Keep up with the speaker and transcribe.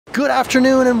Good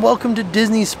afternoon and welcome to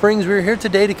Disney Springs. We're here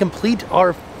today to complete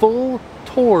our full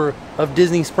tour of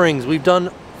Disney Springs. We've done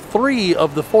 3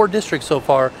 of the 4 districts so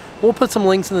far. We'll put some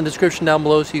links in the description down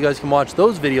below so you guys can watch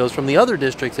those videos from the other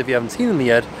districts if you haven't seen them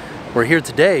yet. We're here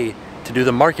today to do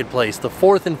the Marketplace, the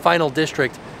 4th and final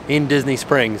district in Disney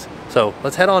Springs. So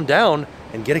let's head on down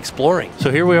and get exploring.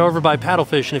 So here we are over by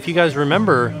Paddlefish, and if you guys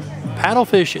remember,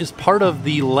 Paddlefish is part of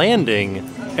the landing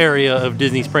area of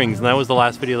Disney Springs, and that was the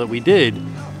last video that we did.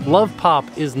 Love Pop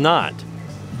is not,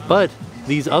 but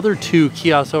these other 2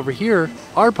 kiosks over here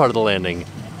are part of the landing.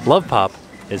 Love Pop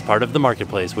is part of the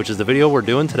Marketplace, which is the video we're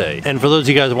doing today. And for those of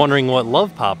you guys wondering what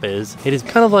Love Pop is, it is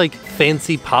kind of like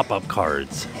fancy pop-up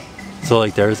cards. So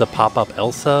like there's a pop-up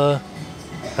Elsa,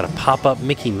 got a pop-up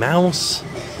Mickey Mouse,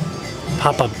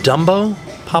 pop-up Dumbo,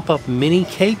 pop-up mini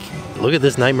cake. Look at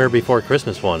this Nightmare Before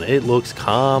Christmas one. It looks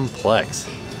complex.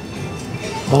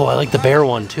 Oh, I like the bear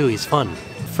one too, he's fun.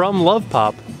 From Love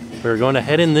Pop, we're going to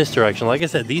head in this direction. Like I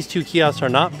said, these 2 kiosks are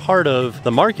not part of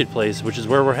the Marketplace, which is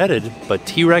where we're headed, but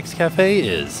T-Rex Cafe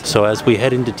is. So as we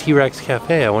head into T-Rex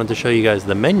Cafe, I wanted to show you guys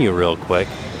the menu real quick.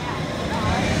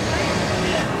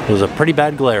 There's a pretty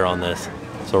bad glare on this,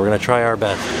 so we're gonna try our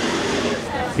best.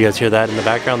 You guys hear that in the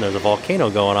background? There's a volcano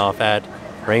going off at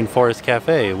Rainforest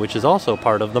Cafe, which is also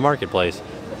part of the Marketplace.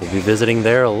 We'll be visiting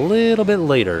there a little bit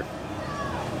later.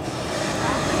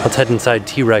 Let's head inside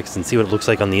T-Rex and see what it looks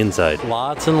like on the inside.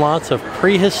 Lots and lots of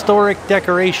prehistoric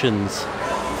decorations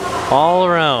all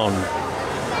around,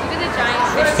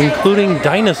 including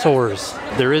dinosaurs.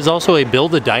 There is also a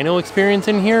Build-A-Dino experience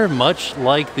in here, much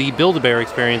like the Build-A-Bear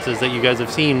experiences that you guys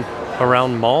have seen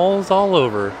around malls all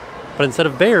over. But instead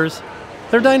of bears,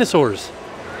 they're dinosaurs.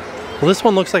 Well, this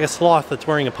one looks like a sloth that's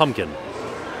wearing a pumpkin.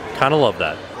 Kinda love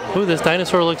that. Ooh, this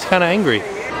dinosaur looks kinda angry.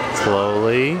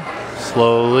 Slowly,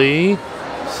 slowly,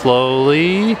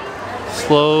 slowly,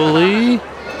 slowly.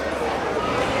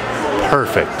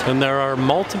 Perfect. And there are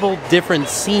multiple different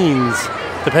scenes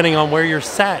depending on where you're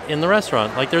sat in the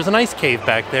restaurant. Like there's an ice cave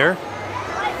back there,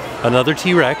 another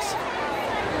T-Rex,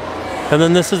 and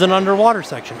then this is an underwater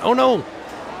section. Oh no!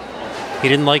 He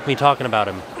didn't like me talking about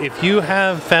him. If you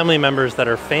have family members that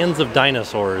are fans of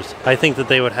dinosaurs, I think that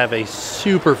they would have a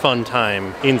super fun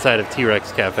time inside of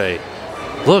T-Rex Cafe.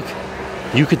 Look!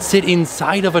 You could sit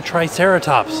inside of a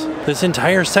Triceratops. This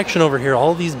entire section over here,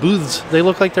 all these booths, they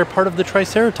look like they're part of the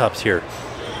Triceratops here.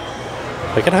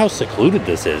 Look at how secluded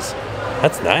this is.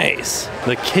 That's nice.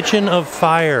 The Kitchen of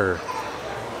Fire.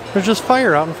 There's just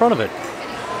fire out in front of it.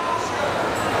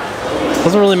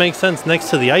 Doesn't really make sense next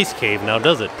to the ice cave now,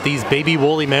 does it? These baby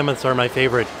woolly mammoths are my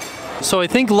favorite. So I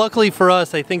think luckily for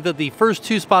us, I think that the first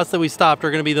 2 spots that we stopped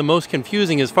are gonna be the most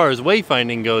confusing as far as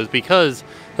wayfinding goes because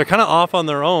they're kind of off on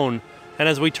their own. And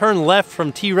as we turn left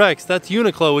from T-Rex, that's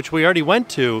Uniqlo, which we already went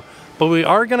to, but we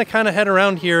are gonna kind of head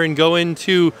around here and go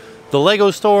into the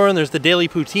Lego store, and there's the Daily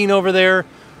Poutine over there.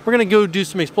 We're gonna go do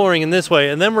some exploring in this way,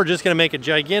 and then we're just gonna make a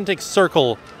gigantic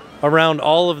circle around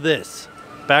all of this,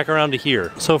 back around to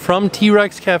here. So from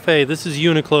T-Rex Cafe, this is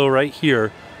Uniqlo right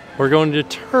here. We're going to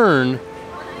turn,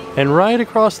 and right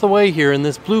across the way here in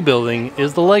this blue building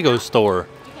is the Lego store.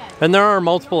 And there are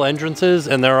multiple entrances,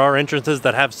 and there are entrances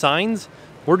that have signs.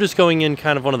 We're just going in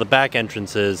kind of one of the back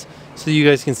entrances so you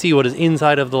guys can see what is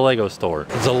inside of the Lego store.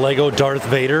 There's a Lego Darth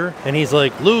Vader, and he's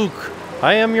like, Luke,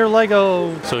 I am your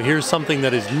Lego. So here's something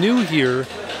that is new here.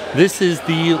 This is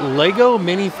the Lego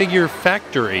minifigure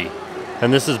factory,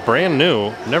 and this is brand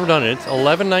new. Never done it. It's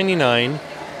 $11.99,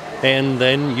 and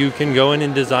then you can go in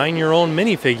and design your own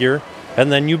minifigure,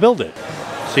 and then you build it.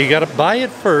 So you gotta buy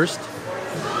it first,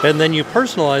 and then you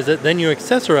personalize it, then you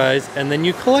accessorize, and then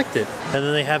you collect it. And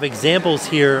then they have examples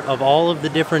here of all of the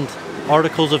different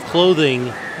articles of clothing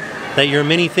that your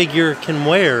minifigure can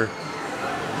wear.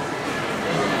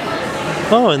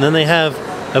 Oh, and then they have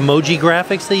emoji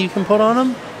graphics that you can put on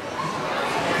them.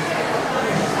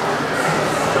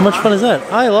 How much fun is that?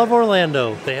 I love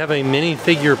Orlando. They have a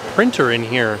minifigure printer in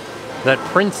here that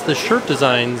prints the shirt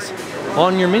designs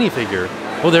on your minifigure.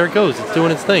 Oh, there it goes, it's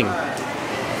doing its thing.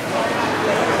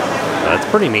 That's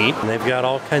pretty neat. And they've got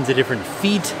all kinds of different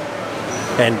feet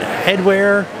and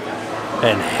headwear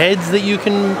and heads that you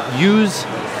can use.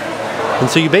 And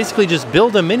so you basically just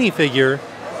build a minifigure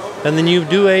and then you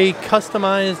do a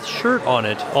customized shirt on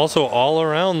it. Also all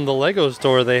around the Lego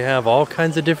store, they have all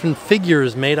kinds of different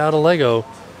figures made out of Lego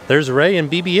There's Ray and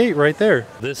BB-8 right there.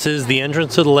 This is the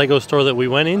entrance to the Lego store that we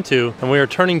went into, and we are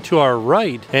turning to our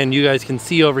right, and you guys can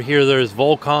see over here there's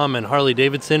Volcom and Harley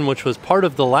Davidson, which was part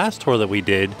of the last tour that we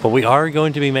did, but we are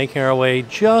going to be making our way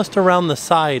just around the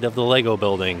side of the Lego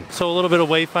building. So a little bit of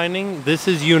wayfinding. This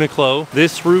is Uniqlo.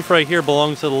 This roof right here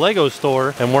belongs to the Lego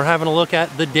store, and we're having a look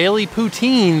at the Daily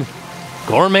Poutine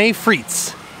Gourmet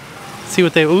Frites. See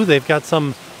what they've got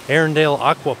some Arendelle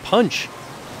Aqua Punch.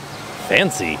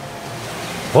 Fancy.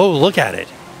 Whoa, look at it.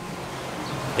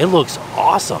 It looks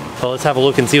awesome. Well, let's have a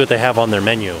look and see what they have on their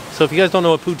menu. So if you guys don't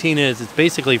know what poutine is, it's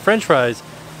basically French fries,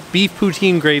 beef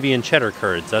poutine gravy, and cheddar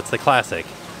curds. That's the classic.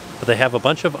 But they have a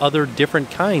bunch of other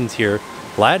different kinds here.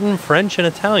 Latin, French, and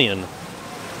Italian.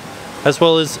 As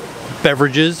well as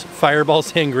beverages, Fireball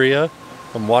Sangria,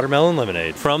 and watermelon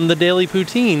lemonade. From the Daily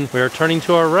Poutine, we are turning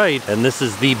to our right, and this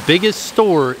is the biggest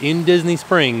store in Disney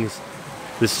Springs.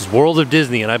 This is World of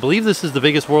Disney, and I believe this is the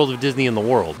biggest World of Disney in the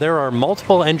world. There are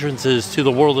multiple entrances to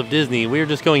the World of Disney. We are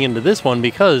just going into this one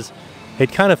because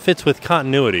it kind of fits with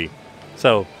continuity.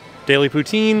 So, Daily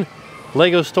Poutine,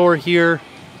 Lego store here,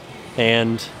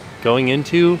 and going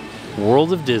into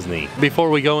World of Disney. Before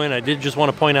we go in, I did just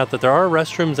want to point out that there are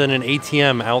restrooms and an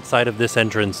ATM outside of this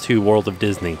entrance to World of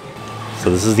Disney. So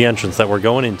this is the entrance that we're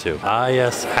going into. Ah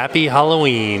yes, happy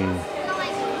Halloween.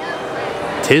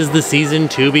 'Tis the season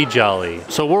to be jolly.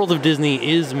 So World of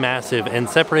Disney is massive and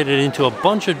separated into a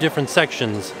bunch of different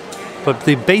sections, but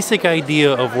the basic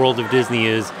idea of World of Disney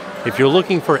is if you're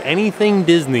looking for anything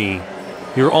Disney,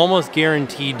 you're almost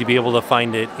guaranteed to be able to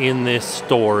find it in this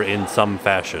store in some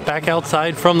fashion. Back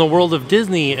outside from the World of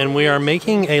Disney, and we are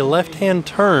making a left-hand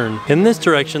turn in this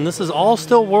direction. This is all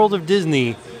still World of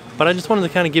Disney, but I just wanted to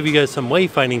kind of give you guys some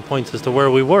wayfinding points as to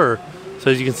where we were. So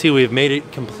as you can see, we've made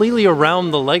it completely around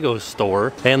the Lego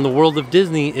store, and the World of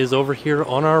Disney is over here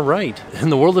on our right.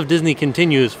 And the World of Disney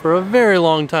continues for a very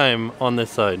long time on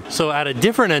this side. So at a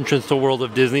different entrance to World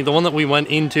of Disney, the one that we went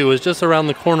into is just around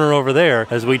the corner over there.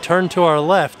 As we turn to our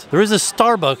left, there is a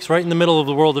Starbucks right in the middle of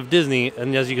the World of Disney,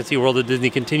 and as you can see, World of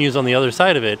Disney continues on the other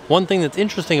side of it. One thing that's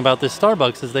interesting about this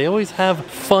Starbucks is they always have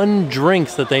fun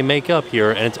drinks that they make up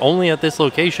here, and it's only at this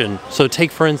location. So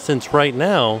take, for instance, right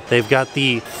now, they've got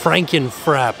the Franken-Frapp,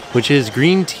 which is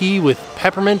green tea with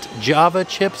peppermint, java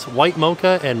chips, white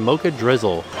mocha, and mocha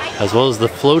drizzle, as well as the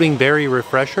floating berry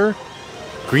refresher,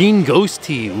 green ghost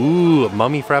tea, ooh,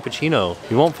 mummy frappuccino.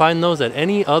 You won't find those at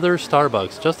any other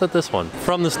Starbucks, just at this one.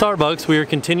 From the Starbucks, we are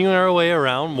continuing our way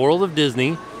around World of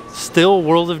Disney, still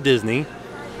World of Disney,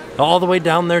 all the way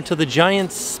down there to the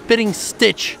giant spitting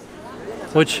Stitch,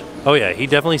 which, oh yeah, he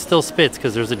definitely still spits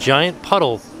because there's a giant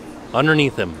puddle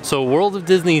underneath him. So World of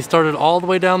Disney started all the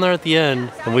way down there at the end,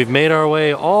 and we've made our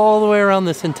way all the way around.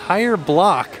 This entire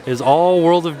block is all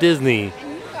World of Disney.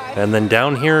 And then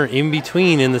down here in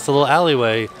between in this little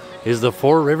alleyway is the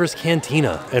Four Rivers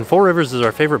Cantina. And Four Rivers is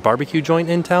our favorite barbecue joint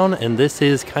in town, and this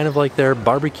is kind of like their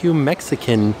barbecue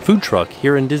Mexican food truck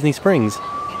here in Disney Springs.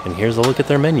 And here's a look at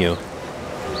their menu.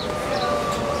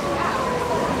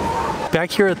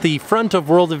 Back here at the front of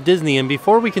World of Disney, and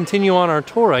before we continue on our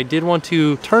tour, I did want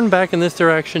to turn back in this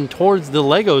direction towards the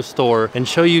Lego store and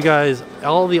show you guys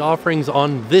all the offerings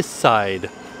on this side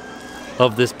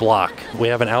of this block. We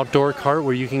have an outdoor cart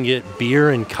where you can get beer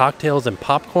and cocktails and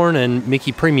popcorn and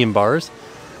Mickey Premium bars,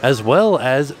 as well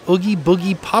as Oogie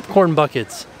Boogie popcorn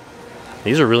buckets.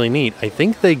 These are really neat. I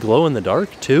think they glow in the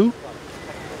dark too.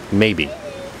 Maybe.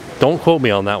 Don't quote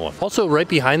me on that one. Also, right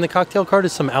behind the cocktail cart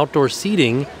is some outdoor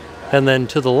seating. And then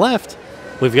to the left,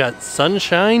 we've got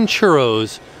Sunshine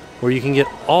Churros, where you can get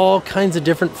all kinds of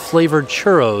different flavored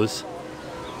churros.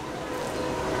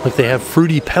 Like they have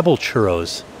Fruity Pebble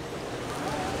churros.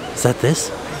 Is that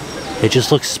this? It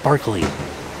just looks sparkly.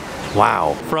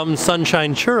 Wow. From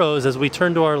Sunshine Churros, as we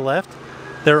turn to our left,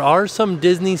 there are some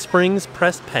Disney Springs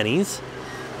pressed pennies.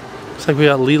 Looks like we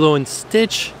got Lilo and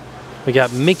Stitch. We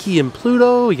got Mickey and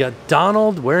Pluto. We got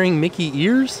Donald wearing Mickey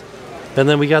ears. And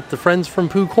then we got the Friends from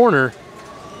Pooh Corner,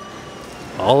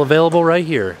 all available right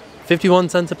here. 51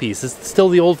 cents a piece. It's still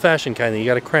the old-fashioned kind that you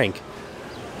gotta crank.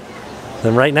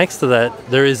 Then right next to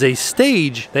that, there is a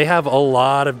stage. They have a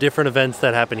lot of different events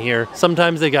that happen here.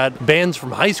 Sometimes they got bands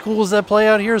from high schools that play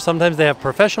out here. Sometimes they have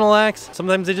professional acts.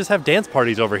 Sometimes they just have dance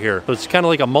parties over here. So it's kind of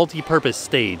like a multi-purpose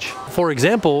stage. For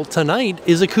example, tonight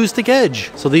is Acoustic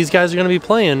Edge. So these guys are gonna be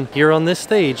playing here on this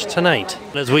stage tonight.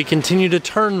 As we continue to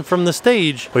turn from the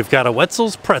stage, we've got a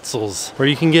Wetzel's Pretzels, where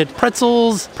you can get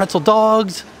pretzels, pretzel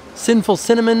dogs, Sinful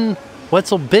Cinnamon,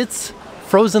 Wetzel Bits,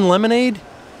 frozen lemonade,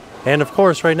 and of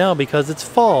course right now, because it's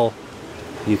fall,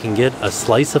 you can get a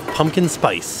slice of pumpkin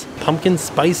spice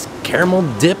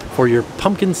caramel dip for your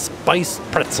pumpkin spice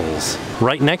pretzels.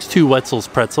 Right next to Wetzel's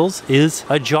Pretzels is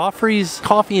a Joffrey's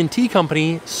Coffee and Tea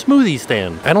Company smoothie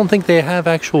stand. I don't think they have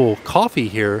actual coffee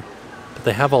here, but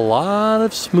they have a lot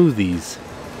of smoothies,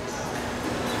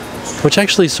 which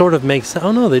actually sort of makes sense.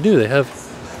 Oh no, they do. They have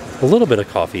a little bit of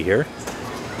coffee here,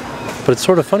 but it's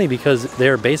sort of funny because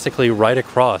they're basically right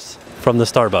across from the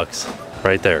Starbucks.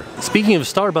 Right there. Speaking of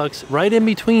Starbucks, right in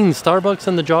between Starbucks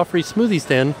and the Joffrey smoothie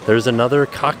stand, there's another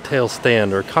cocktail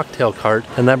stand or cocktail cart,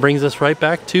 and that brings us right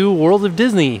back to World of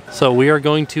Disney. So we are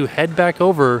going to head back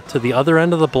over to the other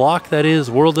end of the block that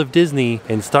is World of Disney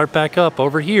and start back up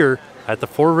over here at the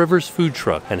Four Rivers food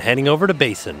truck and heading over to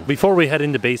Basin. Before we head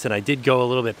into Basin, I did go a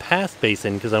little bit past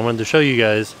Basin because I wanted to show you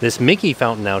guys this Mickey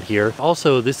fountain out here.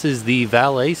 Also, this is the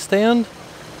valet stand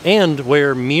and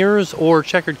where Mears or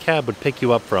Checkered Cab would pick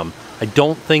you up from. I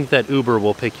don't think that Uber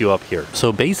will pick you up here.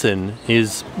 So Basin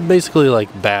is basically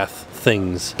like bath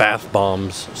things, bath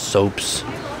bombs, soaps.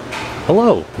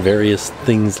 Hello. Various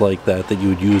things like that that you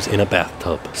would use in a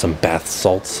bathtub. Some bath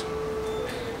salts.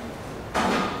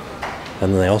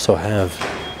 And then they also have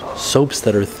soaps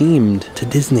that are themed to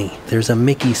Disney. There's a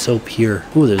Mickey soap here.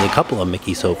 Ooh, there's a couple of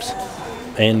Mickey soaps.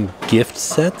 And gift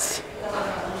sets,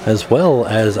 as well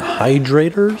as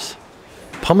hydrators,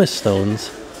 pumice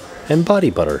stones, and body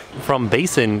butter. From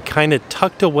Basin, kind of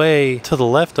tucked away to the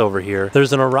left over here,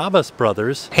 there's an Arabas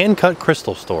Brothers hand-cut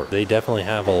crystal store. They definitely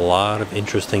have a lot of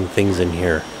interesting things in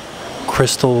here.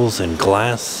 Crystals and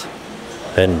glass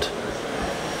and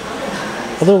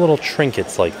other little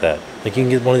trinkets like that. Like you can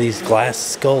get one of these glass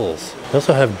skulls. They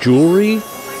also have jewelry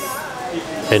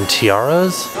and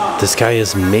tiaras. This guy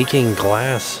is making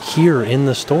glass here in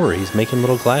the store. He's making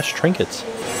little glass trinkets.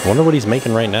 I wonder what he's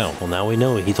making right now. Well, now we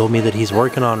know. He told me that he's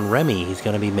working on Remy. He's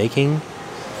going to be making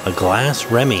a glass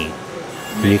Remy.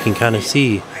 And you can kind of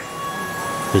see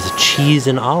there's a cheese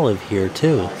and olive here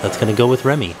too. That's going to go with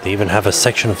Remy. They even have a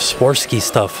section of Swarovski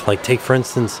stuff. Like take for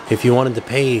instance, if you wanted to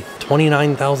pay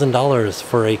 $29,000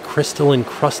 for a crystal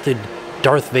encrusted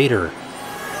Darth Vader,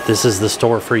 this is the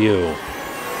store for you.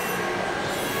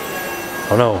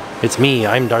 Oh no, it's me.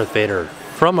 I'm Darth Vader.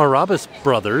 From Arabas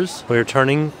Brothers, we're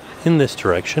turning in this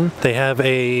direction. They have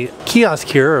a kiosk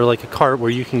here, or like a cart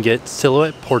where you can get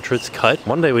silhouette portraits cut.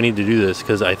 One day we need to do this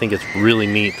because I think it's really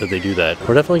neat that they do that.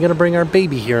 We're definitely gonna bring our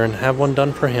baby here and have one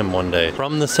done for him one day.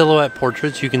 From the silhouette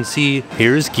portraits, you can see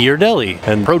here's Ghirardelli.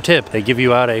 And pro tip, they give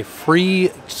you out a free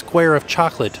square of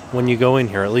chocolate when you go in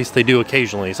here. At least they do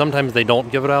occasionally. Sometimes they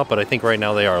don't give it out, but I think right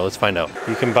now they are. Let's find out.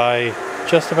 You can buy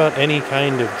just about any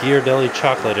kind of Ghirardelli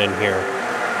chocolate in here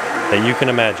that you can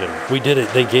imagine. We did it.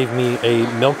 They gave me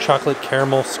a milk chocolate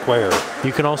caramel square.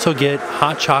 You can also get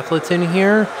hot chocolates in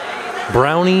here,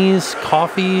 brownies,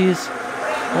 coffees,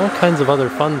 all kinds of other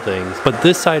fun things. But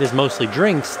this side is mostly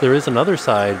drinks. There is another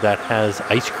side that has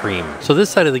ice cream. So this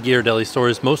side of the Ghirardelli store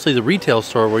is mostly the retail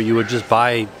store where you would just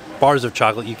buy bars of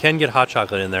chocolate. You can get hot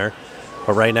chocolate in there,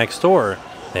 but right next door,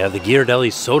 they have the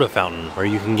Ghirardelli soda fountain where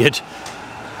you can get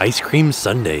ice cream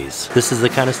sundaes. This is the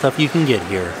kind of stuff you can get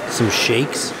here. Some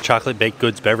shakes, chocolate baked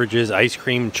goods, beverages, ice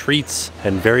cream, treats,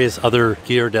 and various other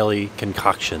Ghirardelli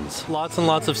concoctions. Lots and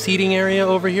lots of seating area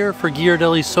over here for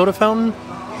Ghirardelli's soda fountain.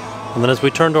 And then as we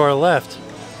turn to our left,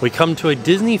 we come to a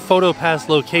Disney PhotoPass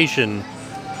location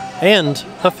and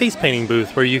a face painting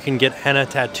booth where you can get henna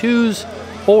tattoos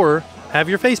or have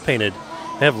your face painted.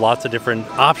 They have lots of different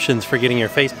options for getting your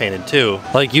face painted too.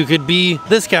 Like you could be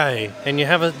this guy and you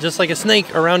have just like a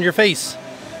snake around your face.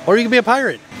 Or you could be a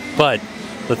pirate. But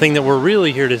the thing that we're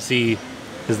really here to see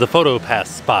is the PhotoPass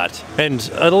spot. And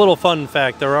a little fun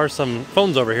fact, there are some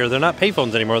phones over here. They're not pay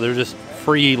phones anymore. They're just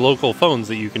free local phones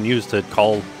that you can use to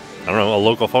call, I don't know, a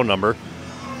local phone number.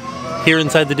 Here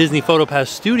inside the Disney PhotoPass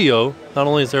studio, not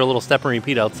only is there a little step and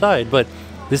repeat outside, but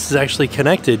this is actually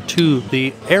connected to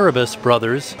the Arabas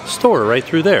Brothers store right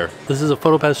through there. This is a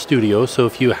PhotoPass studio, so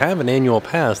if you have an annual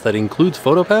pass that includes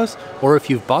PhotoPass, or if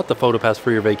you've bought the PhotoPass for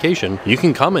your vacation, you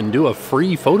can come and do a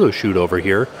free photo shoot over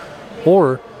here,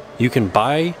 or you can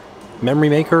buy Memory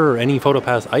Maker or any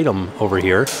PhotoPass item over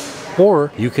here,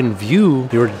 or you can view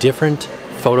your different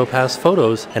PhotoPass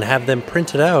photos and have them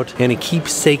printed out in a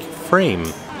keepsake frame.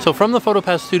 So from the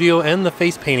PhotoPass studio and the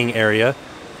face painting area,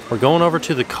 we're going over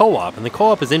to the co-op, and the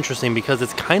co-op is interesting because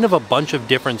it's kind of a bunch of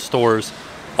different stores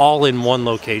all in one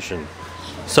location.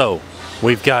 So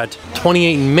we've got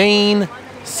 28 Main,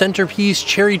 Centerpiece,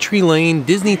 Cherry Tree Lane,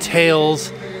 Disney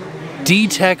Tales,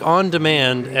 D-Tech On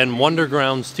Demand, and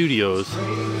Wonderground Studios.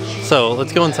 So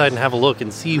let's go inside and have a look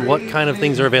and see what kind of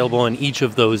things are available in each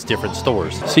of those different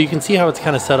stores. So you can see how it's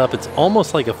kind of set up. It's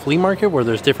almost like a flea market where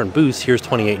there's different booths. Here's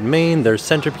 28 in Main, there's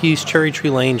Centerpiece, Cherry Tree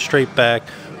Lane, Straight Back,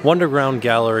 Wonderground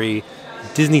Gallery,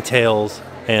 Disney Tales,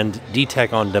 and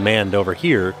D-Tech on Demand over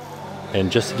here. And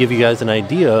just to give you guys an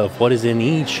idea of what is in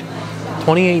each,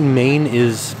 28 in Main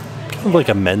is kind of like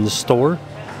a men's store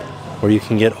where you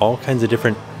can get all kinds of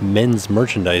different men's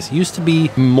merchandise. It used to be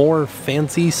more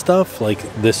fancy stuff like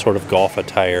this sort of golf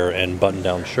attire and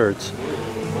button-down shirts,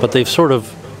 but they've sort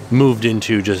of moved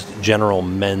into just general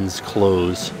men's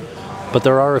clothes. But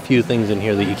there are a few things in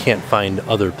here that you can't find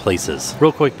other places.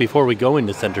 Real quick, before we go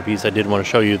into Centerpiece, I did want to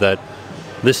show you that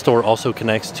this store also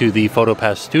connects to the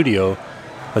PhotoPass Studio,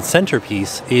 but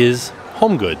Centerpiece is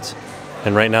home goods.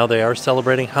 And right now they are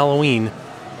celebrating Halloween,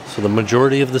 so the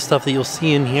majority of the stuff that you'll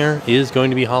see in here is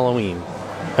going to be Halloween.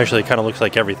 Actually, it kind of looks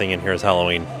like everything in here is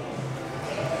Halloween.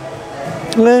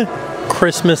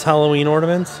 Christmas Halloween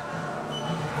ornaments.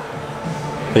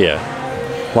 But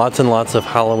yeah, lots and lots of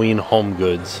Halloween home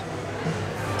goods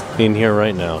in here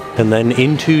right now. And then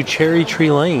into Cherry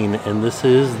Tree Lane, and this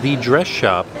is the dress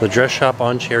shop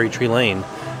on Cherry Tree Lane.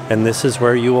 And this is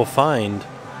where you will find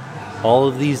all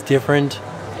of these different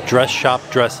dress shop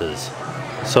dresses.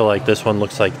 So like this one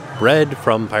looks like Red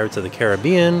from Pirates of the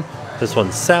Caribbean. This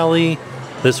one's Sally.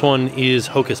 This one is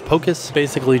Hocus Pocus.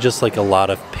 Basically just like a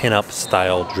lot of pin-up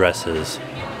style dresses.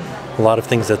 A lot of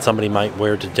things that somebody might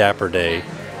wear to Dapper Day.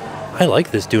 I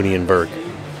like this Dooney and Burke.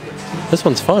 This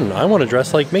one's fun. I want to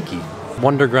dress like Mickey.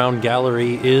 Wonderground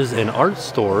Gallery is an art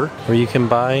store where you can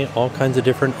buy all kinds of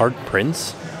different art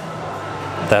prints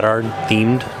that are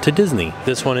themed to Disney.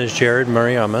 This one is Jared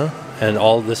Murayama, and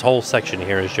this whole section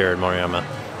here is Jared Murayama.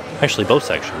 Actually, both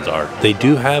sections are. They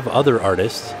do have other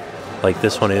artists, like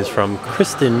this one is from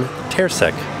Kristen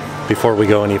Tersek. Before we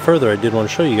go any further, I did want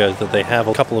to show you guys that they have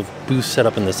a couple of booths set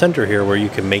up in the center here where you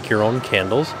can make your own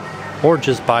candles, or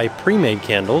just buy pre-made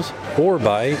candles, or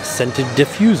buy scented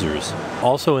diffusers.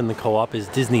 Also in the co-op is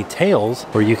Disney Tales,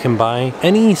 where you can buy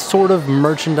any sort of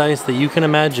merchandise that you can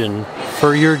imagine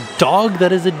for your dog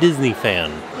that is a Disney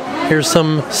fan. Here's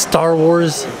some Star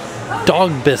Wars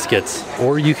dog biscuits,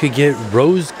 or you could get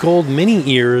rose gold mini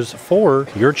ears for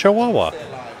your Chihuahua.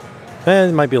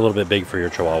 It might be a little bit big for your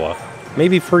Chihuahua.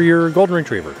 Maybe for your golden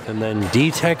retriever. And then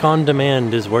D-Tech on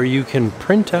Demand is where you can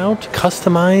print out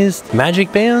customized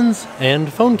magic bands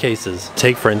and phone cases.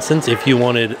 Take for instance, if you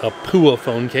wanted a Pua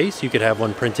phone case, you could have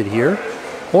one printed here.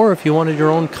 Or if you wanted your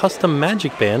own custom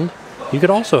magic band, you could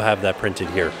also have that printed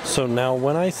here. So now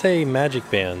when I say magic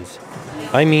bands,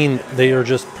 I mean they are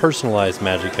just personalized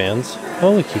magic bands.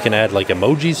 Oh look, you can add like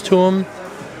emojis to them.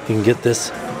 You can get this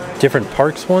different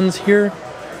parks ones here.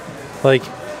 Like,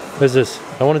 what is this?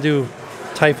 I want to do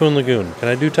Typhoon Lagoon. Can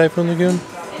I do Typhoon Lagoon?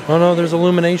 Oh no, there's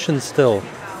Illuminations still.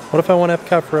 What if I want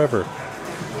Epcot Forever?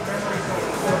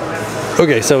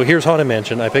 Okay, so here's Haunted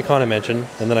Mansion. I pick Haunted Mansion,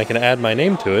 and then I can add my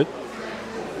name to it.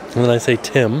 And then I say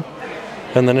Tim,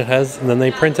 and then they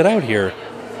print it out here.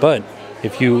 But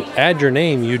if you add your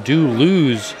name, you do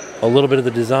lose a little bit of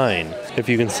the design. If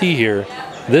you can see here,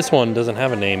 this one doesn't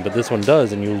have a name, but this one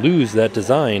does, and you lose that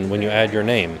design when you add your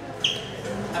name.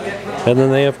 And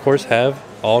then they, of course, have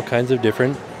all kinds of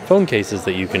different phone cases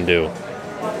that you can do.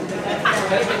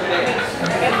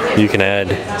 You can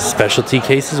add specialty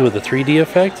cases with a 3D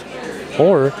effect,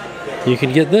 or you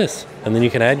can get this, and then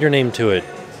you can add your name to it.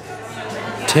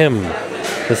 Tim,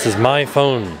 this is my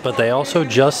phone. But they also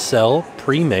just sell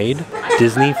pre-made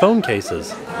Disney phone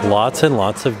cases. Lots and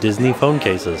lots of Disney phone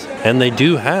cases. And they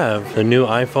do have the new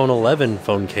iPhone 11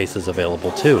 phone cases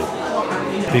available too.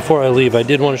 Before I leave, I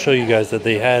did want to show you guys that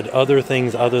they had other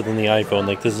things other than the iPhone.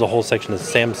 Like this is a whole section of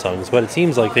Samsungs, but it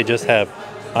seems like they just have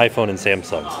iPhone and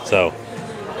Samsung. So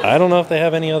I don't know if they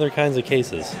have any other kinds of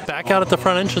cases. Back out at the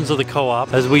front entrance of the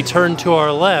co-op, as we turn to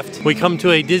our left, we come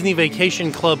to a Disney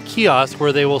Vacation Club kiosk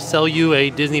where they will sell you a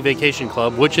Disney Vacation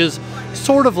Club, which is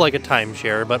sort of like a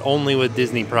timeshare, but only with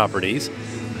Disney properties.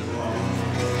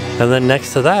 And then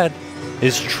next to that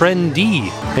is Trendy.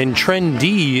 And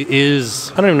Trendy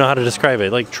is, I don't even know how to describe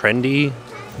it, like trendy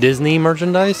Disney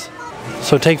merchandise.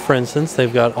 So take for instance,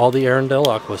 they've got all the Arendelle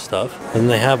Aqua stuff, and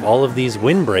they have all of these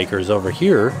windbreakers over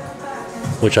here,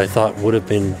 which I thought would have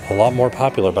been a lot more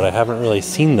popular, but I haven't really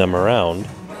seen them around.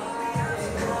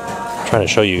 I'm trying to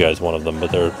show you guys one of them,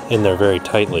 but they're in there very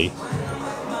tightly.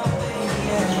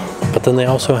 But then they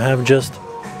also have just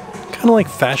kind of like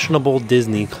fashionable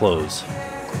Disney clothes.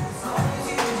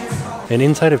 And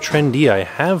inside of Trendy, I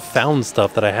have found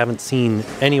stuff that I haven't seen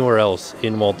anywhere else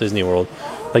in Walt Disney World.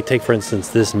 Like take for instance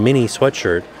this mini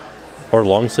sweatshirt or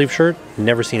long sleeve shirt,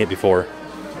 never seen it before.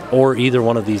 or either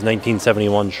one of these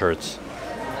 1971 shirts,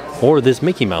 or this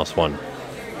Mickey Mouse one.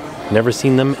 Never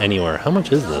seen them anywhere. How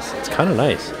much is this? It's kind of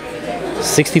nice.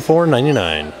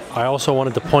 $64.99. I also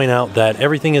wanted to point out that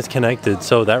everything is connected,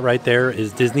 so that right there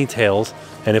is Disney Tales,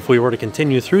 and if we were to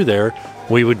continue through there,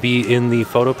 we would be in the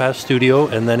PhotoPass studio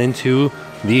and then into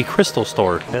the Crystal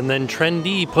store. And then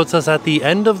Trendy puts us at the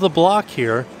end of the block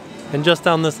here, and just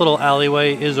down this little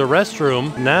alleyway is a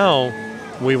restroom. Now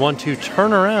we want to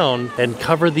turn around and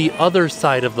cover the other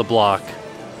side of the block,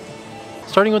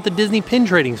 starting with the Disney pin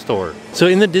trading store. So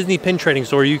in the Disney pin trading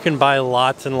store, you can buy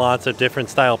lots and lots of different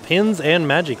style pins and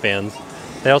magic bands.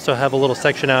 They also have a little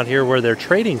section out here where they're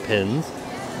trading pins.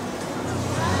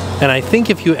 And I think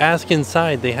if you ask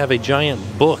inside, they have a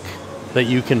giant book that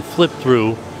you can flip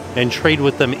through and trade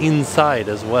with them inside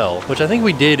as well, which I think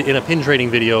we did in a pin trading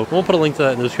video. We'll put a link to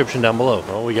that in the description down below.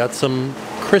 Well, we got some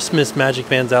Christmas magic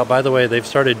bands out. By the way, they've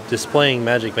started displaying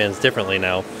magic bands differently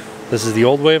now. This is the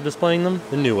old way of displaying them,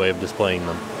 the new way of displaying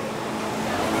them.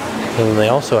 And then they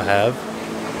also have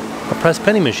a press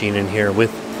penny machine in here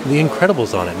with the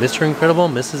Incredibles on it. Mr. Incredible,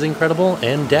 Mrs. Incredible,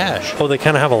 and Dash. Oh, they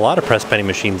kind of have a lot of press penny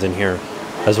machines in here,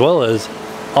 as well as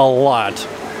a lot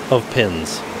of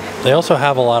pins. They also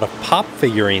have a lot of pop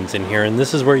figurines in here, and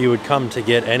this is where you would come to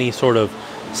get any sort of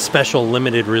special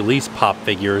limited release pop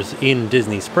figures in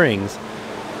Disney Springs.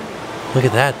 Look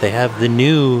at that, they have the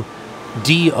new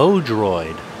D.O.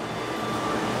 droid.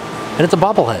 And it's a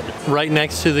bobblehead. Right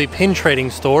next to the pin trading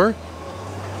store,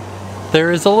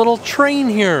 there is a little train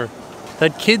here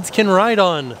that kids can ride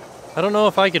on. I don't know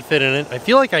if I could fit in it. I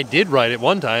feel like I did ride it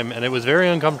one time and it was very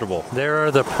uncomfortable. There are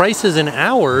the prices in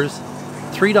hours.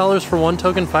 $3 for 1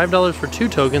 token, $5 for 2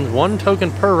 tokens, 1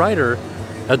 token per rider.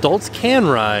 Adults can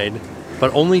ride,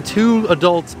 but only 2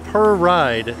 adults per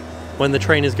ride when the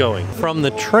train is going. From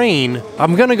the train,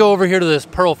 I'm gonna go over here to this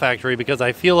Pearl Factory because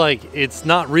I feel like it's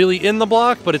not really in the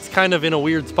block, but it's kind of in a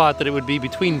weird spot that it would be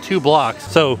between 2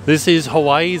 blocks. So this is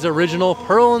Hawaii's original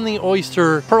Pearl and the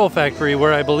Oyster Pearl Factory,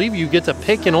 where I believe you get to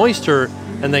pick an oyster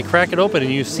and they crack it open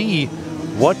and you see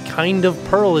what kind of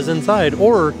pearl is inside,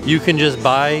 or you can just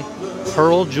buy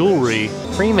pearl jewelry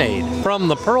pre-made. From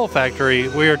the Pearl Factory,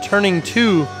 we are turning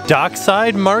to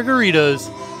Dockside Margaritas.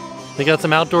 They got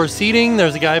some outdoor seating.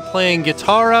 There's a guy playing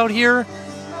guitar out here,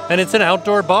 and it's an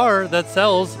outdoor bar that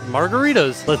sells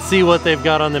margaritas. Let's see what they've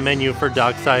got on the menu for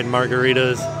Dockside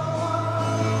Margaritas.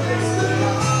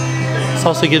 This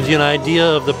also gives you an idea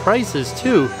of the prices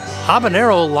too.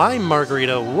 Habanero lime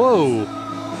margarita, whoa.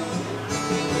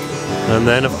 And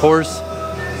then of course,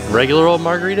 regular old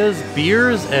margaritas,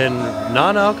 beers, and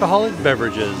non-alcoholic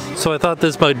beverages. So I thought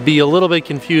this might be a little bit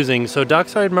confusing. So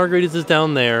Dockside Margaritas is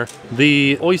down there,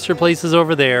 the oyster place is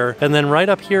over there, and then right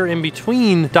up here in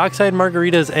between Dockside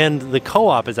Margaritas and the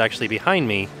co-op is actually behind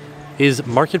me, is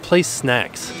Marketplace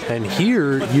Snacks. And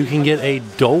here you can get a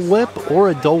Dole Whip or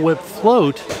a Dole Whip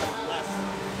float,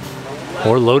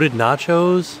 or loaded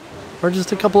nachos, or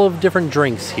just a couple of different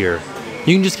drinks here.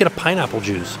 You can just get a pineapple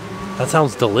juice. That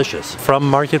sounds delicious. From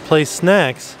Marketplace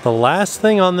Snacks, the last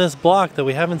thing on this block that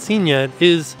we haven't seen yet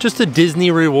is just a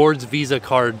Disney Rewards Visa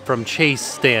card from Chase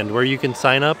stand where you can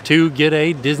sign up to get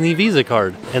a Disney Visa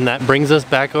card. And that brings us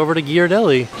back over to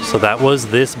Ghirardelli. So that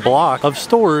was this block of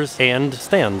stores and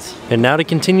stands. And now to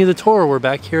continue the tour, we're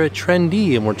back here at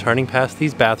Trendy and we're turning past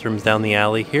these bathrooms down the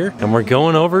alley here. And we're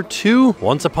going over to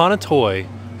Once Upon a Toy,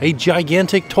 a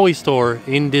gigantic toy store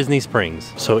in Disney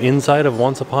Springs. So inside of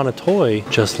Once Upon a Toy,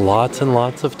 just lots and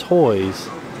lots of toys.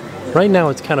 Right now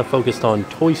it's kind of focused on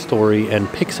Toy Story and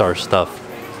Pixar stuff.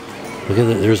 Look at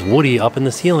that, there's Woody up in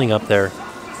the ceiling up there.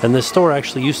 And this store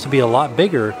actually used to be a lot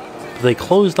bigger, but they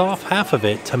closed off half of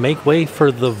it to make way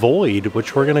for The Void,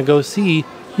 which we're gonna go see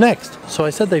next. So I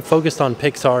said they focused on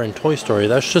Pixar and Toy Story.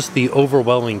 That's just the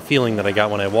overwhelming feeling that I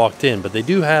got when I walked in, but they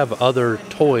do have other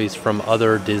toys from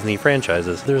other Disney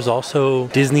franchises. There's also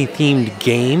Disney themed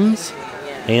games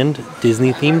and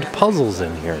Disney themed puzzles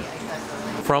in here.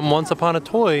 From Once Upon a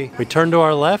Toy, we turn to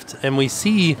our left and we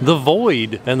see The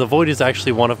Void. And The Void is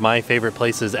actually one of my favorite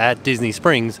places at Disney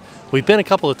Springs. We've been a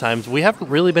couple of times. We haven't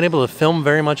really been able to film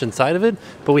very much inside of it,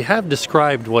 but we have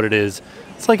described what it is.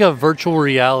 It's like a virtual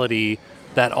reality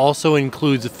that also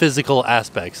includes physical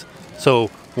aspects. So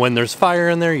when there's fire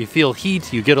in there, you feel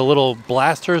heat, you get a little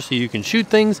blaster so you can shoot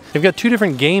things. They've got 2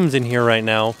 different games in here right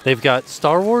now. They've got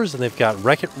Star Wars and they've got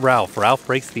Wreck-It Ralph, Ralph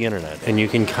Breaks the Internet. And you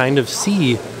can kind of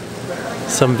see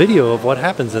some video of what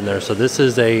happens in there. So this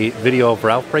is a video of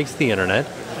Ralph Breaks the Internet.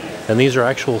 And these are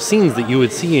actual scenes that you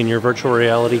would see in your virtual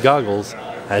reality goggles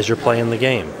as you're playing the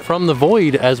game. From the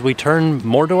void, as we turn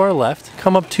more to our left,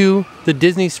 come up to the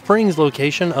Disney Springs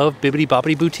location of Bibbidi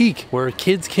Bobbidi Boutique, where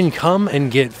kids can come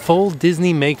and get full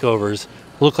Disney makeovers.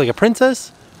 Look like a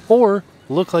princess or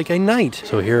look like a knight.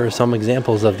 So here are some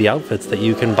examples of the outfits that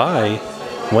you can buy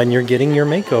when you're getting your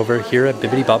makeover here at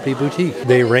Bibbidi Bobbidi Boutique.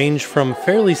 They range from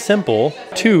fairly simple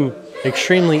to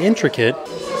extremely intricate.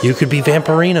 You could be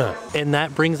Vampirina. And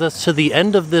that brings us to the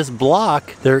end of this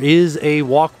block. There is a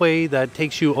walkway that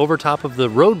takes you over top of the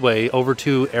roadway over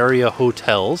to area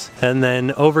hotels. And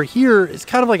then over here is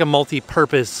kind of like a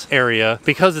multi-purpose area.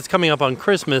 Because it's coming up on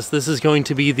Christmas, this is going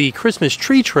to be the Christmas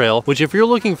tree trail, which if you're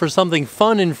looking for something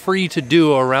fun and free to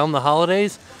do around the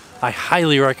holidays, I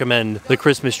highly recommend the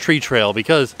Christmas tree trail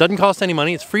because it doesn't cost any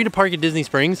money. It's free to park at Disney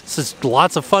Springs. It's just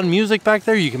lots of fun music back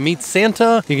there. You can meet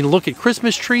Santa. You can look at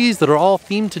Christmas trees that are all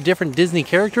themed to different Disney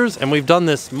characters. And we've done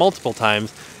this multiple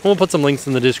times. And we'll put some links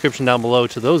in the description down below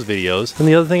to those videos. And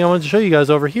the other thing I wanted to show you guys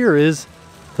over here is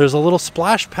there's a little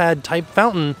splash pad type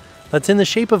fountain that's in the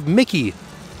shape of Mickey.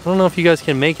 I don't know if you guys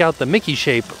can make out the Mickey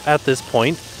shape at this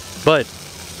point, but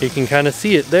you can kind of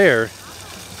see it there.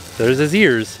 There's his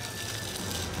ears.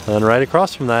 And right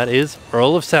across from that is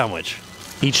Earl of Sandwich.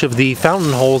 Each of the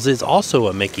fountain holes is also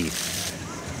a Mickey.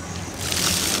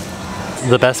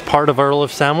 The best part of Earl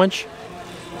of Sandwich,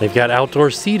 they've got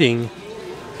outdoor seating,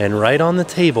 and right on the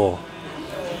table,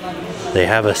 they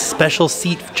have a special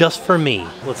seat just for me.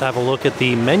 Let's have a look at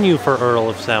the menu for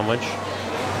Earl of Sandwich.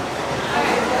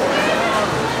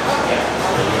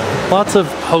 Lots of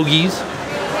hoagies.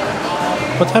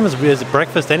 What time is it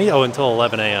breakfast Oh, until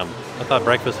 11 a.m. I thought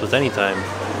breakfast was any time.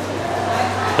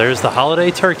 There's the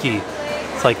holiday turkey.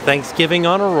 It's like Thanksgiving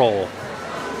on a roll.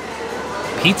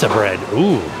 Pizza bread.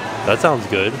 Ooh, that sounds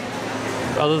good.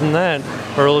 Other than that,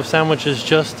 Earl of Sandwich is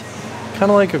just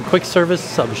kind of like a quick service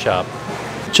sub shop.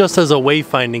 Just as a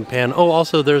wayfinding pan. Oh,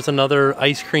 also there's another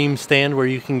ice cream stand where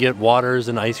you can get waters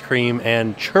and ice cream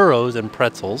and churros and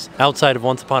pretzels outside of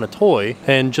Once Upon a Toy.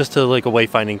 And just like a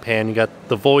wayfinding pan, you got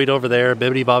the void over there,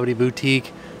 Bibbidi Bobbidi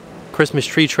Boutique, Christmas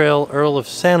tree trail, Earl of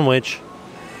Sandwich.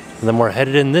 And then we're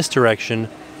headed in this direction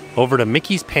over to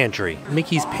Mickey's Pantry.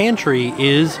 Mickey's Pantry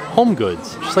is home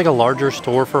goods, just like a larger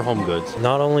store for home goods.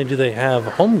 Not only do they have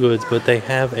home goods, but they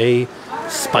have a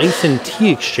spice and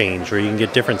tea exchange where you can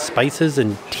get different spices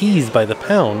and teas by the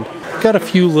pound. Got a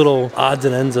few little odds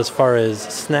and ends as far as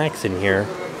snacks in here,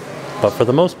 but for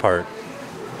the most part,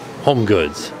 home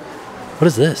goods. What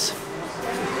is this?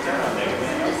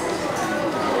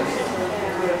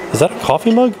 Is that a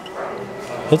coffee mug?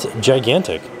 It's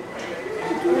gigantic.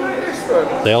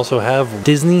 They also have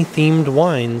Disney-themed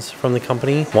wines from the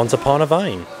company Once Upon a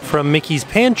Vine. From Mickey's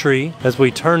Pantry, as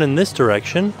we turn in this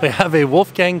direction, they have a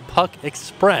Wolfgang Puck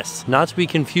Express. Not to be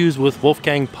confused with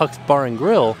Wolfgang Puck's Bar and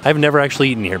Grill. I've never actually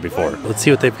eaten here before. Let's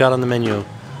see what they've got on the menu.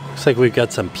 Looks like we've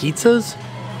got some pizzas,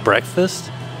 breakfast.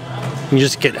 You can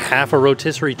just get half a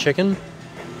rotisserie chicken,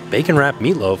 bacon wrapped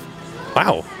meatloaf.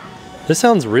 Wow, this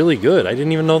sounds really good. I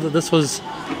didn't even know that this was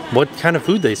what kind of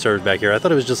food they served back here. I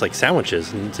thought it was just like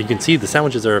sandwiches. And so you can see the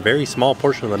sandwiches are a very small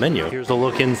portion of the menu. Here's a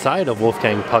look inside of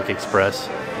Wolfgang Puck Express.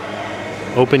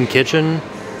 Open kitchen.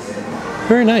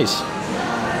 Very nice.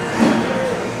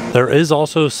 There is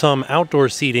also some outdoor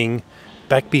seating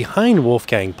back behind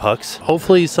Wolfgang Puck's.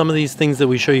 Hopefully some of these things that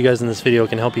we show you guys in this video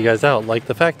can help you guys out, like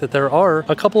the fact that there are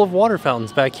a couple of water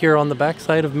fountains back here on the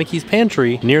backside of Mickey's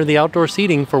Pantry near the outdoor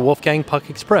seating for Wolfgang Puck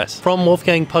Express. From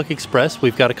Wolfgang Puck Express,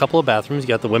 we've got a couple of bathrooms. You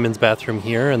got the women's bathroom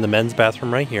here and the men's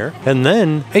bathroom right here. And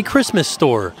then a Christmas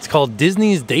store. It's called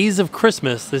Disney's Days of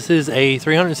Christmas. This is a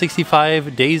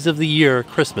 365 days of the year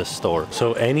Christmas store.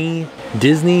 So any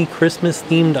Disney Christmas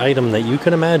themed item that you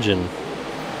can imagine,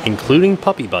 including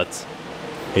puppy butts,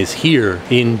 is here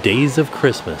in Days of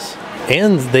Christmas.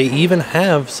 And they even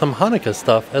have some Hanukkah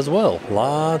stuff as well.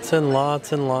 Lots and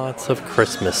lots and lots of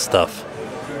Christmas stuff.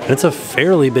 And it's a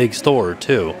fairly big store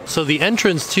too. So the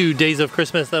entrance to Days of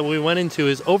Christmas that we went into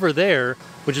is over there,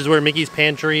 which is where Mickey's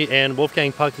Pantry and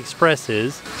Wolfgang Puck Express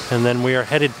is. And then we are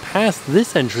headed past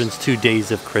this entrance to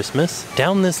Days of Christmas,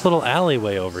 down this little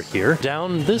alleyway over here.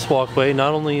 Down this walkway,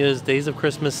 not only is Days of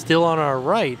Christmas still on our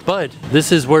right, but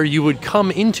this is where you would come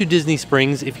into Disney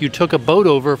Springs if you took a boat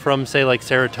over from, say, like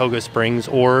Saratoga Springs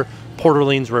or Port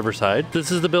Orleans Riverside.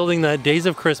 This is the building that Days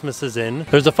of Christmas is in.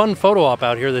 There's a fun photo op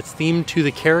out here that's themed to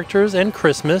the characters and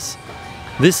Christmas.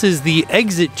 This is the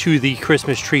exit to the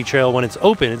Christmas tree trail when it's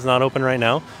open. It's not open right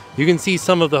now. You can see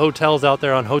some of the hotels out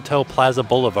there on Hotel Plaza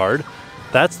Boulevard.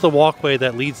 That's the walkway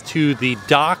that leads to the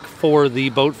dock for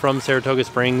the boat from Saratoga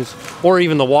Springs, or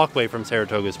even the walkway from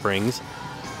Saratoga Springs.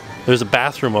 There's a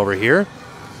bathroom over here.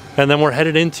 And then we're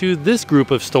headed into this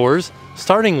group of stores,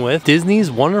 starting with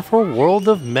Disney's Wonderful World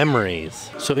of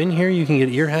Memories. So in here you can get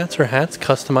ear hats or hats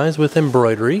customized with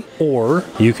embroidery, or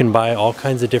you can buy all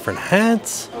kinds of different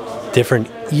hats, different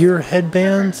ear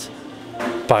headbands,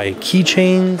 buy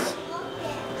keychains,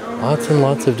 lots and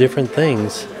lots of different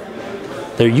things.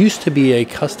 There used to be a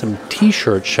custom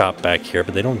t-shirt shop back here,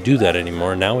 but they don't do that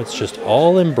anymore. Now it's just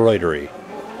all embroidery.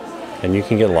 And you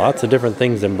can get lots of different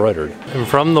things embroidered. And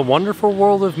from the Wonderful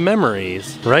World of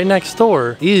Memories, right next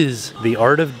door is the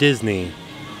Art of Disney.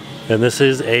 And this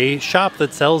is a shop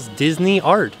that sells Disney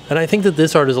art. And I think that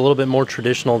this art is a little bit more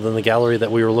traditional than the gallery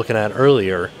that we were looking at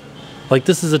earlier. Like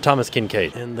this is a Thomas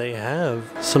Kincaid. And they have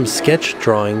some sketch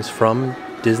drawings from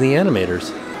Disney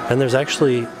animators. And there's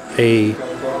actually a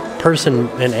person,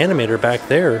 an animator back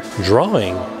there,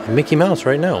 drawing Mickey Mouse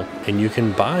right now. And you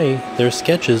can buy their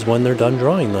sketches when they're done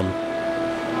drawing them.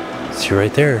 See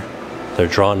right there, they're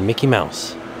drawing Mickey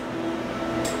Mouse.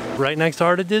 Right next to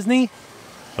Art of Disney,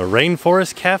 a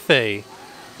Rainforest Cafe.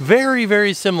 Very,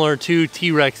 very similar to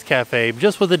T-Rex Cafe,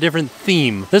 just with a different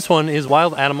theme. This one is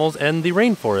wild animals and the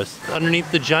rainforest.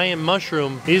 Underneath the giant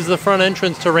mushroom is the front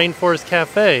entrance to Rainforest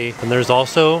Cafe. And there's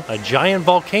also a giant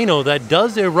volcano that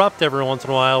does erupt every once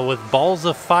in a while with balls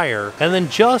of fire. And then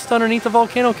just underneath the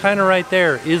volcano, kind of right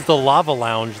there, is the Lava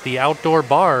Lounge, the outdoor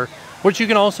bar, which you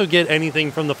can also get anything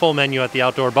from the full menu at the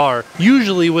outdoor bar,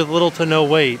 usually with little to no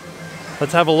wait.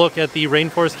 Let's have a look at the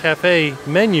Rainforest Cafe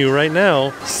menu right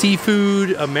now.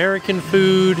 Seafood, American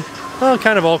food, well,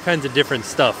 kind of all kinds of different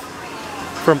stuff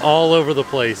from all over the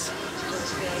place.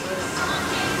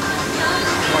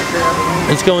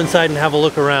 Let's go inside and have a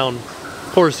look around.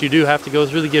 Of course, you do have to go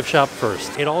through the gift shop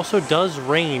first. It also does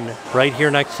rain right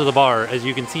here next to the bar. As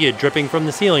you can see it dripping from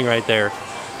the ceiling right there.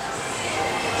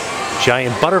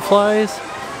 Giant butterflies,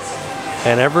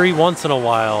 and every once in a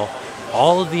while,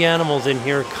 all of the animals in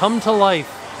here come to life.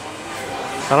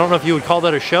 I don't know if you would call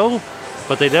that a show,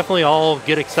 but they definitely all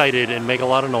get excited and make a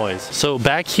lot of noise. So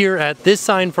back here at this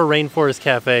sign for Rainforest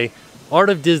Cafe, Art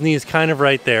of Disney is kind of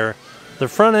right there. The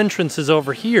front entrance is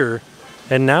over here,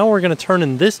 and now we're gonna turn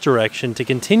in this direction to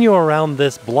continue around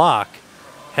this block,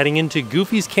 heading into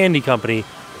Goofy's Candy Company.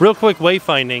 Real quick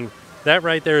wayfinding, that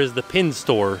right there is the pin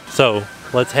store. So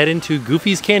let's head into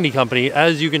Goofy's Candy Company.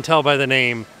 As you can tell by the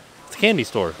name, it's a candy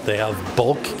store. They have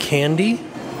bulk candy,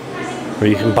 where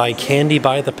you can buy candy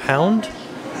by the pound.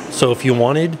 So if you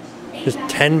wanted just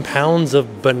 10 pounds of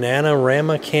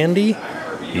Bananarama candy,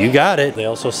 you got it. They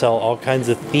also sell all kinds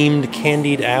of themed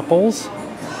candied apples,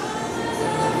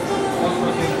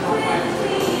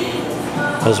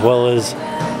 as well as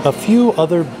a few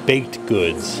other baked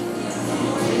goods.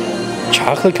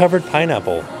 Chocolate covered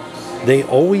pineapple. They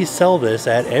always sell this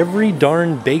at every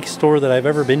darn bake store that I've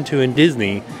ever been to in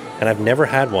Disney, and I've never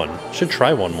had one. Should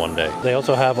try one day. They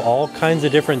also have all kinds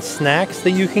of different snacks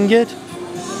that you can get.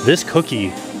 This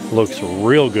cookie looks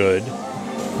real good.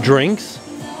 Drinks.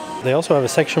 They also have a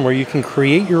section where you can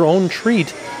create your own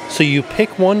treat. So you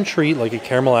pick one treat, like a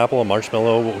caramel apple, a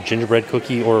marshmallow, a gingerbread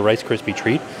cookie, or a Rice Krispie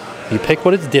treat. You pick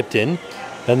what it's dipped in,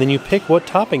 and then you pick what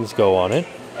toppings go on it.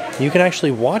 You can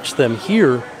actually watch them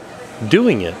here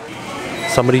doing it.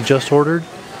 Somebody just ordered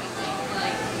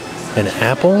an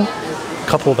apple, a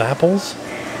couple of apples.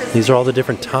 These are all the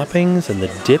different toppings and the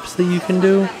dips that you can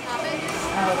do.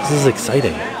 This is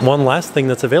exciting. One last thing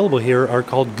that's available here are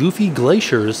called Goofy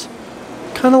Glaciers.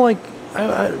 Kind of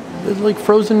like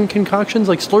frozen concoctions,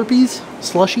 like Slurpees,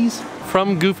 slushies.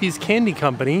 From Goofy's Candy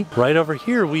Company, right over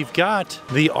here, we've got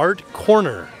the Art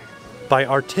Corner by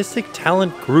Artistic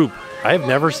Talent Group. I have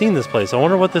never seen this place. I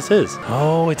wonder what this is.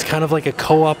 Oh, it's kind of like a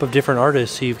co-op of different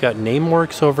artists. So you've got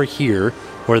Nameworks over here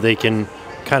where they can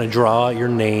kind of draw out your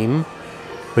name.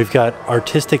 We've got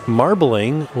Artistic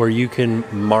Marbling where you can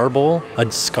marble a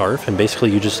scarf and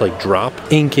basically you just like drop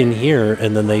ink in here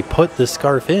and then they put the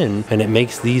scarf in and it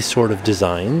makes these sort of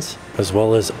designs, as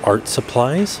well as art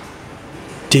supplies,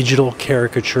 digital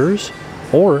caricatures,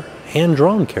 or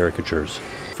hand-drawn caricatures.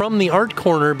 From the Art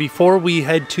Corner, before we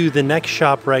head to the next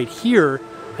shop right here,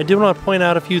 I do want to point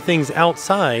out a few things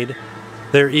outside.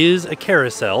 There is a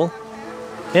carousel,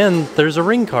 and there's a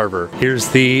ring carver. Here's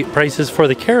the prices for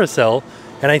the carousel,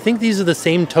 and I think these are the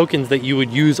same tokens that you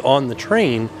would use on the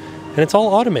train, and it's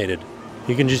all automated.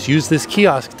 You can just use this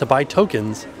kiosk to buy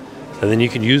tokens, and then you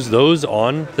can use those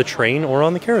on the train or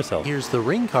on the carousel. Here's the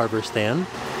ring carver stand,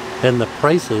 and the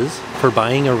prices for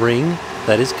buying a ring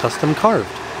that is custom carved.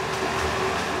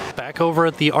 Back over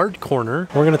at the Art Corner,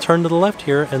 we're going to turn to the left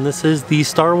here, and this is the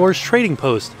Star Wars Trading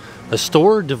Post, a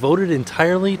store devoted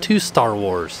entirely to Star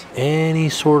Wars. Any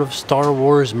sort of Star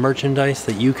Wars merchandise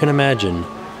that you can imagine.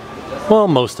 Well,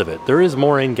 most of it. There is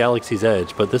more in Galaxy's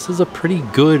Edge, but this is a pretty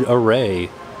good array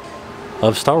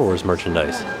of Star Wars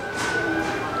merchandise.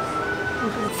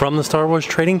 From the Star Wars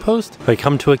Trading Post, I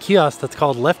come to a kiosk that's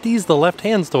called Lefty's the Left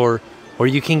Hand Store, where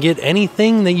you can get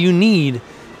anything that you need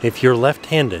if you're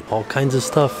left-handed. All kinds of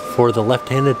stuff for the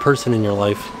left-handed person in your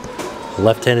life. A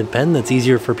left-handed pen that's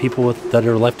easier for people that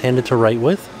are left-handed to write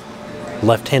with.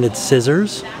 Left-handed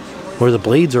scissors, where the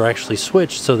blades are actually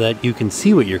switched so that you can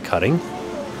see what you're cutting.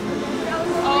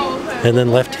 And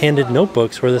then left-handed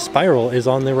notebooks where the spiral is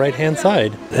on the right-hand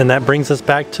side. And that brings us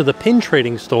back to the pin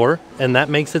trading store, and that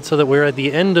makes it so that we're at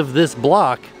the end of this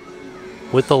block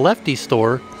with the Lefty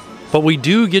store, but we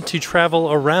do get to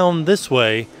travel around this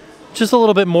way. Just a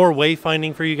little bit more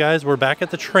wayfinding for you guys. We're back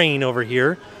at the train over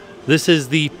here. This is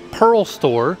the Pearl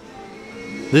store.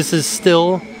 This is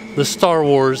still the Star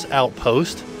Wars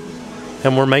outpost,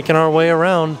 and we're making our way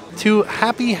around to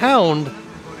Happy Hound,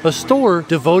 a store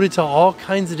devoted to all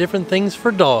kinds of different things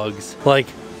for dogs, like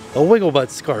a Wigglebutt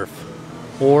scarf,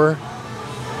 or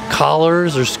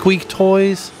collars or squeak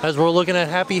toys. As we're looking at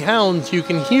Happy Hounds, you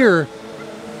can hear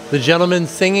the gentleman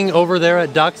singing over there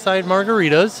at Dockside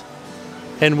Margaritas,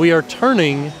 and we are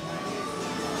turning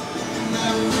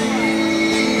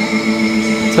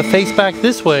to face back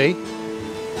this way,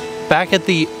 back at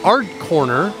the art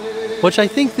corner, which I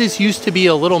think this used to be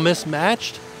a little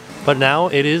mismatched, but now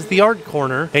it is the art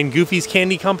corner. And Goofy's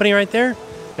Candy Company right there,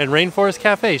 and Rainforest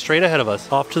Cafe straight ahead of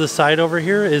us. Off to the side over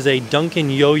here is a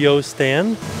Duncan yo-yo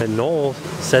stand, and Noel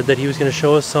said that he was going to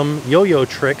show us some yo-yo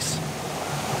tricks.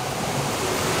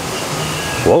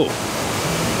 Whoa.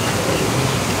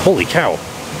 Holy cow.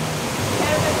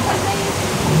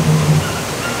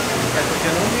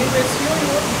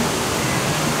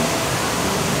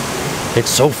 It's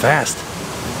so fast.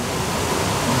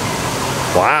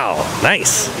 Wow,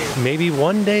 nice. Maybe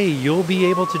one day you'll be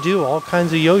able to do all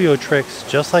kinds of yo-yo tricks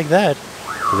just like that.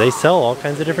 They sell all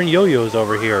kinds of different yo-yos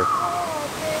over here.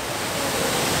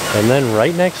 And then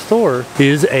right next door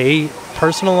is a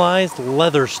personalized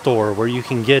leather store where you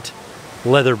can get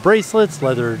leather bracelets,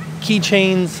 leather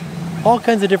keychains, all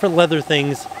kinds of different leather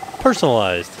things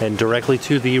personalized. And directly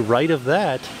to the right of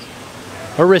that,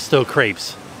 Aristo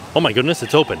Crepes. Oh my goodness,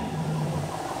 it's open.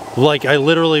 Like, I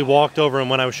literally walked over, and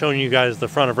when I was showing you guys the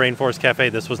front of Rainforest Cafe,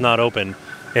 this was not open.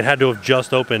 It had to have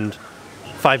just opened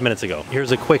 5 minutes ago.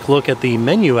 Here's a quick look at the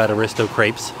menu at Aristo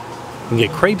Crepes. You can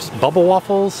get crepes, bubble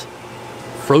waffles,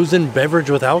 frozen beverage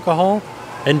with alcohol,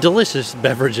 and delicious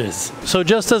beverages. So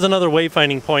just as another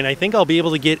wayfinding point, I think I'll be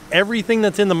able to get everything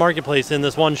that's in the marketplace in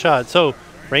this one shot. So,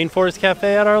 Rainforest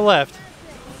Cafe at our left,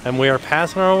 and we are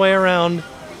passing our way around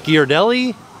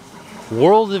Ghirardelli,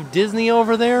 World of Disney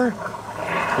over there,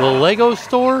 the Lego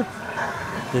store,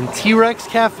 and T-Rex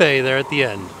Cafe there at the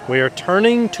end. We are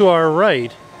turning to our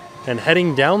right and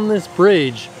heading down this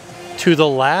bridge to the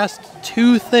last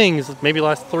two things, maybe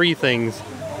last three things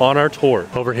on our tour.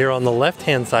 Over here on the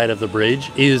left-hand side of the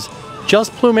bridge is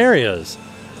Just Plumerias,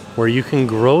 where you can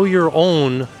grow your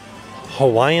own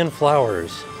Hawaiian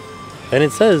flowers. And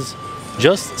it says,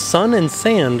 just sun and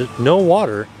sand, no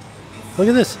water. Look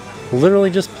at this,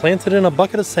 literally just planted in a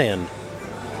bucket of sand.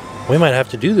 We might have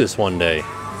to do this one day.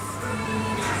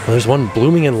 Well, there's one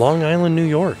blooming in Long Island, New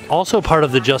York. Also part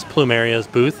of the Just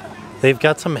Plumerias booth, they've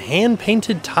got some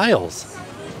hand-painted tiles.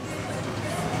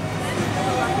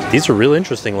 These are real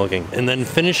interesting looking. And then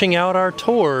finishing out our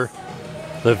tour,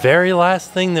 the very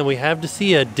last thing that we have to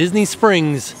see at Disney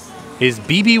Springs is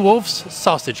BB Wolf's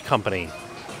Sausage Company.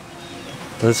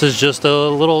 This is just a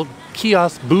little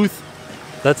kiosk booth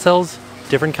that sells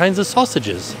different kinds of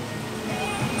sausages.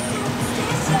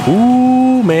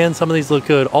 Ooh, man, some of these look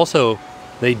good. Also,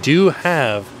 they do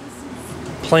have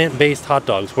plant-based hot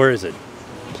dogs. Where is it?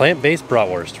 Plant-based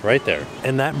bratwurst, right there.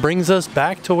 And that brings us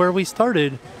back to where we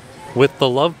started with the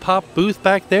Love Pop booth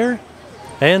back there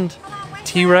and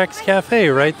T-Rex Cafe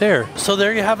right there. So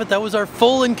there you have it. That was our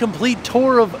full and complete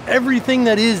tour of everything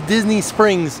that is Disney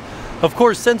Springs. Of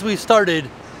course, since we started,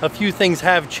 a few things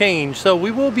have changed. So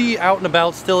we will be out and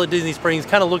about still at Disney Springs,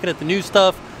 kind of looking at the new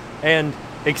stuff and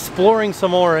exploring some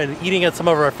more and eating at some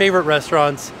of our favorite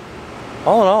restaurants.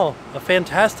 All in all, a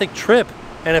fantastic trip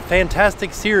and a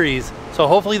fantastic series. So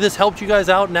hopefully this helped you guys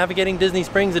out navigating Disney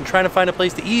Springs and trying to find a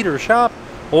place to eat or shop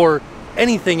or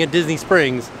anything at Disney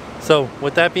Springs. So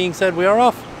with that being said, we are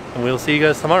off and we'll see you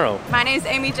guys tomorrow. My name is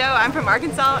Amy Jo, I'm from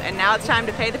Arkansas, and now it's time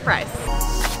to pay the price.